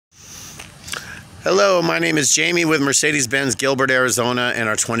Hello, my name is Jamie with Mercedes-Benz Gilbert, Arizona, and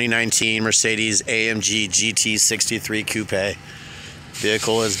our 2019 Mercedes AMG GT63 Coupe.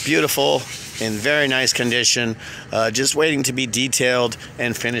 Vehicle is beautiful, in very nice condition, just waiting to be detailed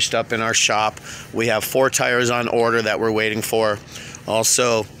and finished up in our shop. We have 4 tires on order that we're waiting for.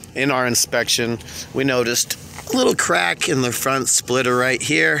 Also, in our inspection, we noticed a little crack in the front splitter right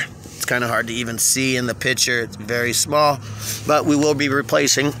here. It's kind of hard to even see in the picture. It's very small, but we will be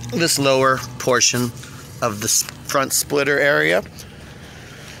replacing this lower portion of the front splitter area.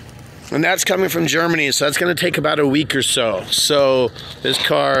 And that's coming from Germany, so that's going to take about a week or so. So this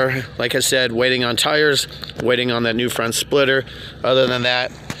car, like I said, waiting on tires, waiting on that new front splitter. Other than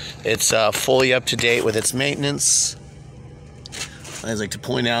that, it's fully up to date with its maintenance. I'd like to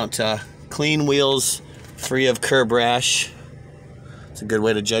point out clean wheels, free of curb rash. It's a good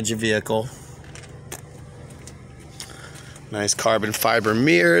way to judge a vehicle. Nice carbon fiber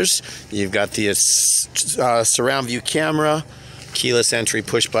mirrors. You've got the surround view camera, keyless entry,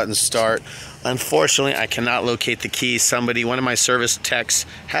 push button start. Unfortunately, I cannot locate the key. One of my service techs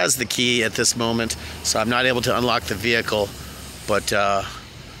has the key at this moment, so I'm not able to unlock the vehicle. But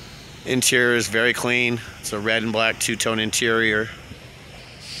interior is very clean. It's a red and black two-tone interior.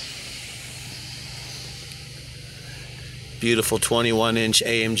 Beautiful 21-inch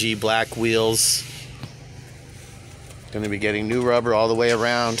AMG black wheels. Going to be getting new rubber all the way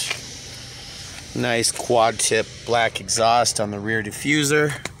around. Nice quad tip black exhaust on the rear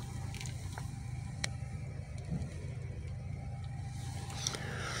diffuser.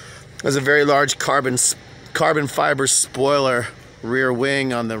 There's a very large carbon fiber spoiler rear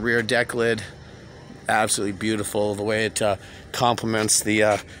wing on the rear deck lid. Absolutely beautiful the way it complements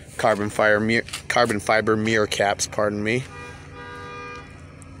the carbon fiber mirror caps, pardon me.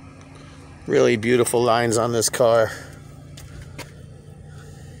 Really beautiful lines on this car.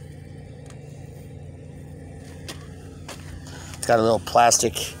 It's got a little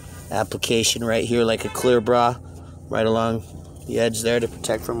plastic application right here, like a clear bra, right along the edge there to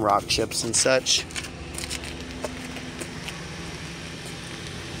protect from rock chips and such.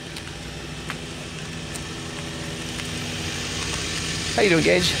 How you doing,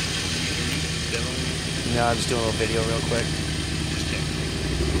 Gage? No, I'm just doing a little video real quick.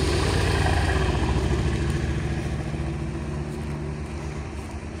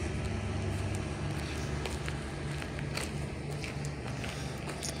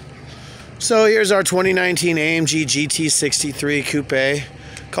 So here's our 2019 AMG GT63 Coupe.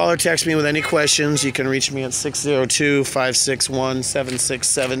 Call or text me with any questions. You can reach me at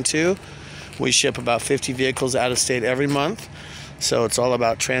 602-561-7672. We ship about 50 vehicles out of state every month. So it's all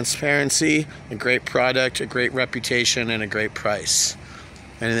about transparency, a great product, a great reputation, and a great price.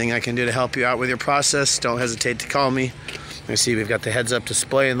 Anything I can do to help you out with your process, don't hesitate to call me. You see we've got the heads-up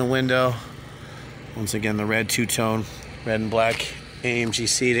display in the window. Once again, the red two-tone, red and black AMG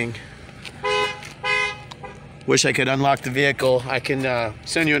seating. Wish I could unlock the vehicle. I can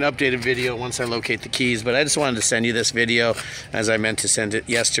send you an updated video once I locate the keys, but I just wanted to send you this video as I meant to send it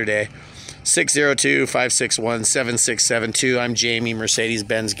yesterday. 602-561-7672. I'm Jamie,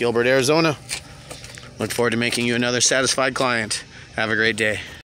 Mercedes-Benz Gilbert, Arizona. Look forward to making you another satisfied client. Have a great day.